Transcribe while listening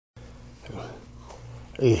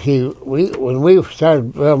You see, when we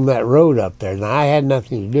started building that road up there, now I had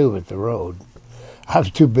nothing to do with the road. I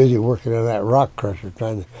was too busy working on that rock crusher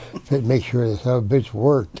trying to make sure this other bitch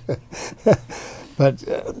worked. But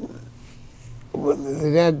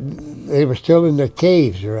they were still in the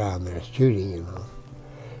caves around there shooting, you know.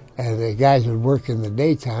 And the guys would work in the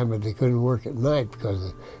daytime, but they couldn't work at night because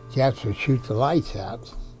the Japs would shoot the lights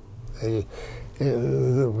out. And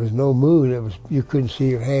there was no moon. You couldn't see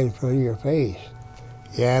your hand in front of your face.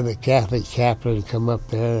 Yeah, the Catholic chaplain come up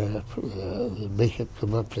there, the bishop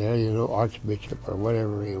come up there, you know, archbishop or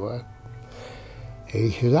whatever he was.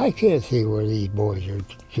 And he says, I can't see where these boys are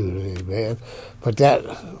shooting, man. But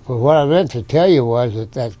what I meant to tell you was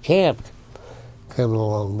that camp coming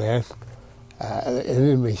along there,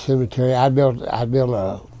 in the cemetery, I built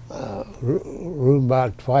a room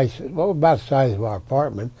about about the size of our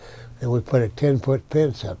apartment, and we put a 10-foot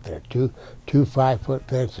fence up there, two 5-foot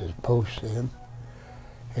fences, posts in.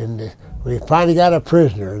 And we finally got a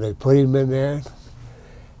prisoner. They put him in there,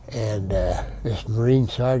 and this Marine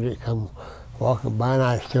sergeant come walking by, and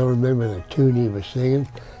I still remember the tune he was singing.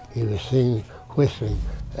 He was whistling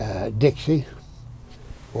Dixie.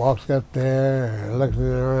 Walks up there, looking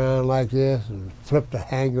around like this, and flipped a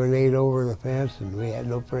hand grenade over the fence, and we had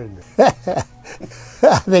no prisoner.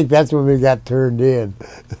 I think that's when we got turned in.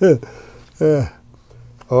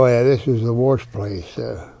 Oh yeah, this was the worst place.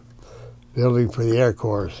 Building for the Air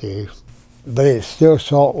Corps, see. But it's still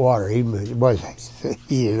salt water, even if it was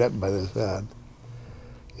heated up by the sun.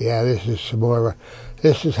 Yeah, this is some more.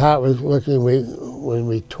 This is how it was looking when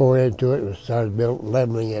we tore into it and started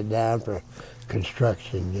leveling it down for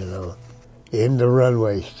construction, you know. In the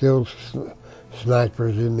runway, still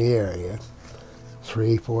snipers in the area.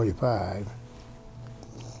 345.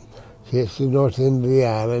 See, it's the north end of the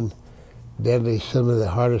island. Deadly, some of the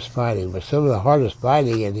hardest fighting. But some of the hardest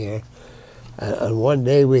fighting in here, on one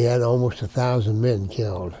day we had almost 1,000 men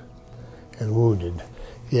killed and wounded.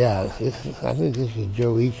 Yeah, I think this is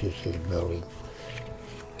Joe Each's building.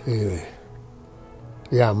 Anyway,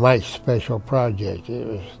 yeah, Mike's special project. It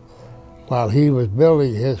was, while he was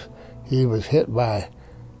building his, he was hit by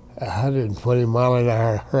a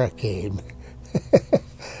 120-mile-an-hour hurricane.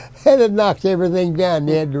 And it knocked everything down.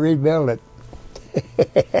 They had to rebuild it.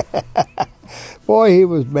 Boy, he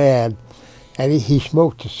was mad. And he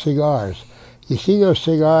smoked cigars. You see those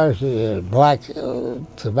cigars, black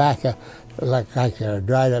tobacco, like a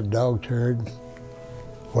dried up dog turd?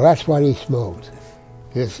 Well, that's what he smoked.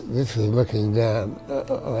 This is looking down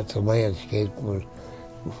at the landscape where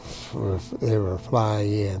they were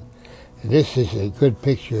flying in. And this is a good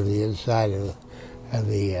picture of the inside of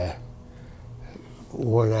the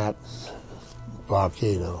worn out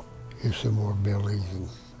volcano. Here's some more buildings, and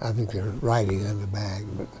I think they're writing on the back,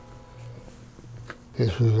 but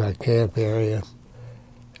this was our camp area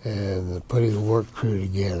and putting the work crew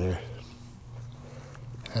together.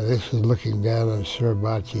 And this is looking down on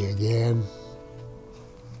Suribachi again.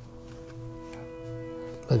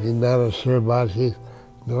 Looking down on Suribachi,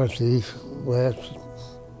 northeast, west,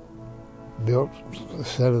 built the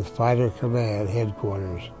 7th Fighter Command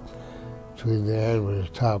headquarters. Between there and where the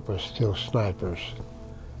top was still snipers.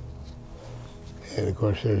 And of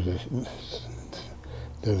course there's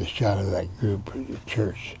another shot of that group at the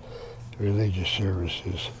church, religious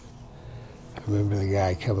services. I remember the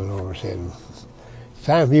guy coming over saying, it's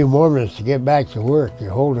time for you Mormons to get back to work. You're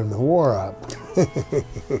holding the war up.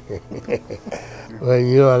 Well,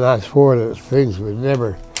 you know, and I swore that things would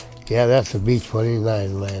never, yeah, that's a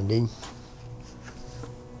B-29 landing.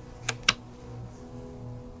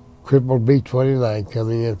 Crippled B-29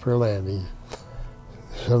 coming in for landing.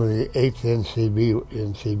 Some of the 8th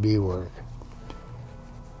NCB work.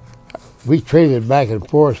 We traded back and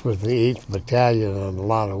forth with the 8th Battalion on a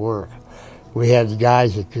lot of work. We had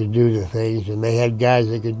guys that could do the things, and they had guys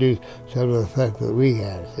that could do some of the stuff that we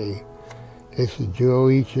had, see. This is Joe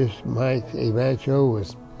Each's, Mike Evancho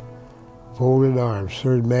with folded arms.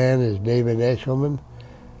 Third man is David Eshelman.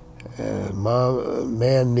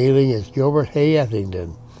 Man kneeling is Gilbert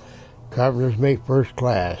Ethington. Carpenter's mate first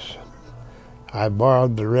class. I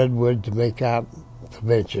borrowed the redwood to make out the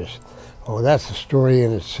benches. Oh, that's a story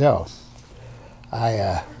in itself.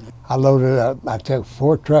 I loaded up, I took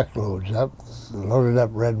 4 truckloads up, loaded up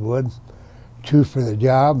redwood, 2 for the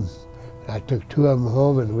job. I took 2 of them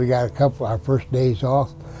home, and we got our first days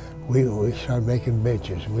off. We started making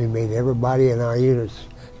benches. We made everybody in our unit's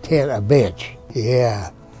tent a bench.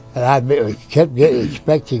 Yeah. And I kept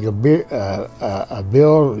expecting a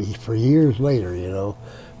bill for years later, you know,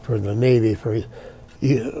 for the Navy for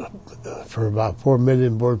about 4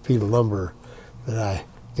 million board feet of lumber that I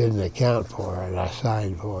didn't account for and I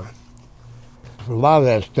signed for. A lot of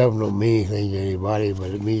that stuff don't mean anything to anybody,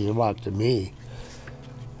 but it means a lot to me.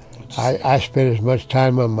 I spent as much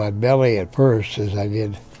time on my belly at first as I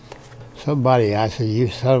did somebody. I said, "You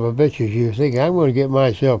son of a bitch, you think I'm going to get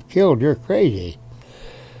myself killed? You're crazy."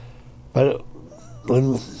 But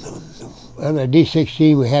when on the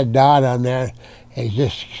D-16 we had Dodd on there, and he's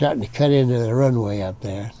just starting to cut into the runway up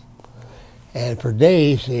there. And for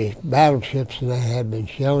days, the battleships and that had been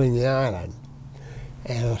shelling the island.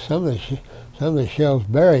 And some of the shells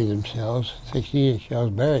buried themselves, 16-inch shells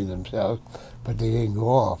buried themselves, but they didn't go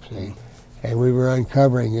off, see. And we were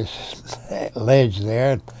uncovering this ledge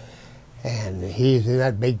there, and he's in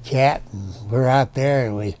that big cat, and we're out there,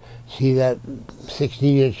 and we see that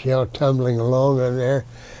 16-inch shell tumbling along on there,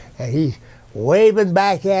 and he's waving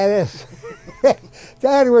back at us.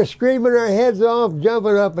 God, we're screaming our heads off,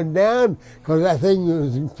 jumping up and down, because that thing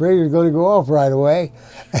was afraid it was going to go off right away.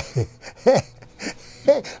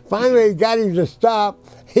 Finally, got him to stop.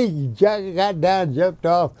 He got down, jumped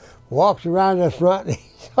off, walks around the front, and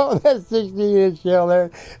he saw that 16-inch shell there,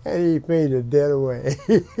 and he fainted dead away.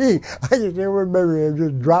 I just never remember him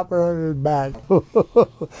just dropping on his back.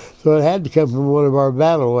 So it had to come from one of our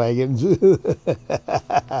battle wagons.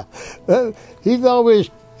 He's always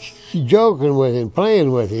joking with him,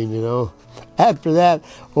 playing with him, you know. After that,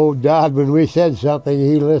 old Dodd, when we said something,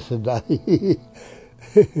 he listened.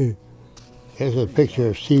 Here's a picture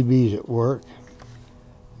of CBs at work,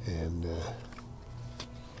 and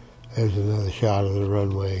there's another shot of the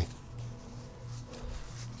runway.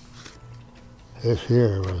 This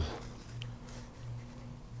here was,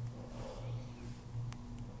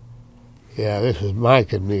 yeah, this is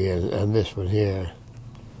Mike and me, and this one here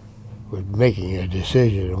was making a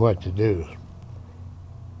decision of what to do.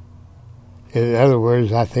 In other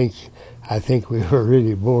words, I think we were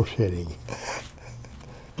really bullshitting.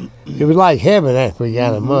 It was like heaven after we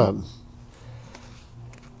got him up.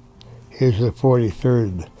 Here's the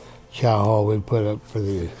 43rd chow hall we put up for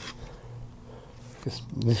the.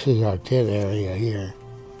 This is our tent area here.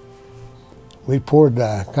 We poured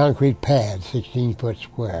the concrete pad, 16-foot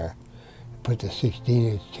square. Put the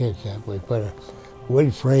 16-inch tents up. We put a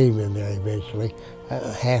wood frame in there eventually,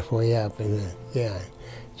 halfway up, and yeah,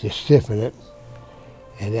 just stiffen it.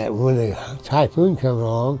 And that when the typhoon come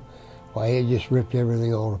along, why, it just ripped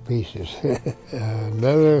everything all to pieces.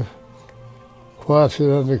 Another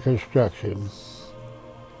Quonset under construction,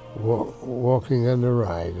 walking on the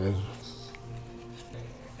ride. And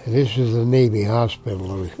this is the Navy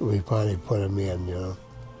hospital we finally put them in, you know.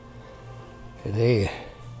 And they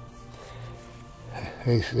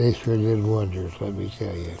sure did wonders, let me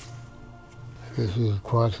tell you. This is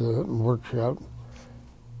Quonset workshop.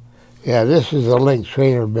 Yeah, this is the Link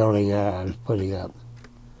Trainer building I was putting up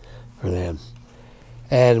for them.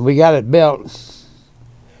 And we got it built.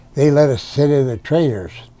 They let us sit in the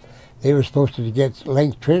trainers. They were supposed to get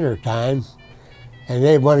Link Trainer time, and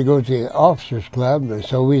they wanted to go to the officers club, and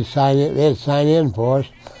so we'd sign in, they'd sign in for us,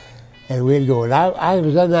 and we'd go. And I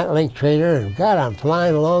was on that Link Trainer, and God, I'm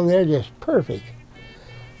flying along there just perfect.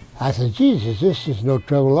 I said, Jesus, this is no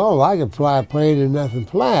trouble at all. I can fly a plane in nothing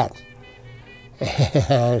flat.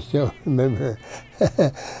 I still remember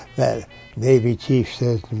that Navy chief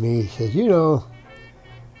says to me, he says, you know,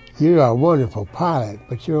 you're a wonderful pilot,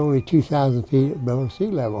 but you're only 2,000 feet below sea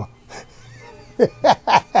level.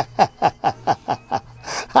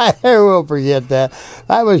 I never will forget that.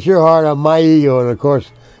 That was sure hard on my ego, and of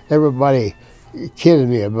course, everybody kidded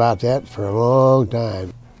me about that for a long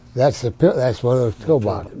time. That's one of those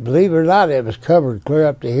pillboxes. Believe it or not, it was covered clear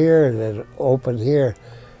up to here, and then open here,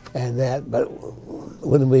 and that. But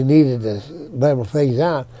when we needed to level things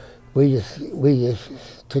out, we just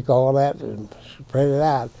took all that and spread it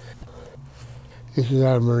out. This is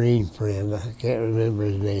our Marine friend. I can't remember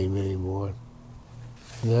his name anymore.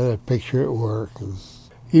 Another picture at work.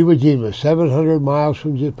 Iwo Jima, 700 miles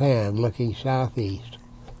from Japan, looking southeast.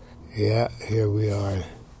 Yeah, here we are.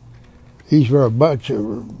 These were a bunch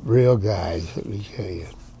of real guys, let me tell you.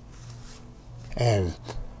 And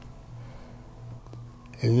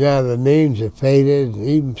now the names have faded, and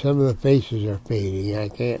even some of the faces are fading. I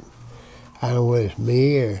don't know whether it's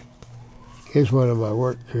me or, here's one of my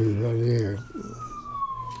work crews right here.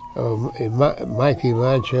 Oh, Mikey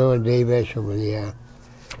Mancho and Dave Eshelman, yeah.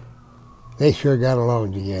 They sure got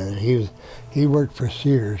along together. He worked for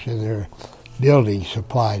Sears in their building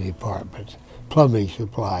supply department, plumbing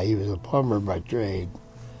supply. He was a plumber by trade.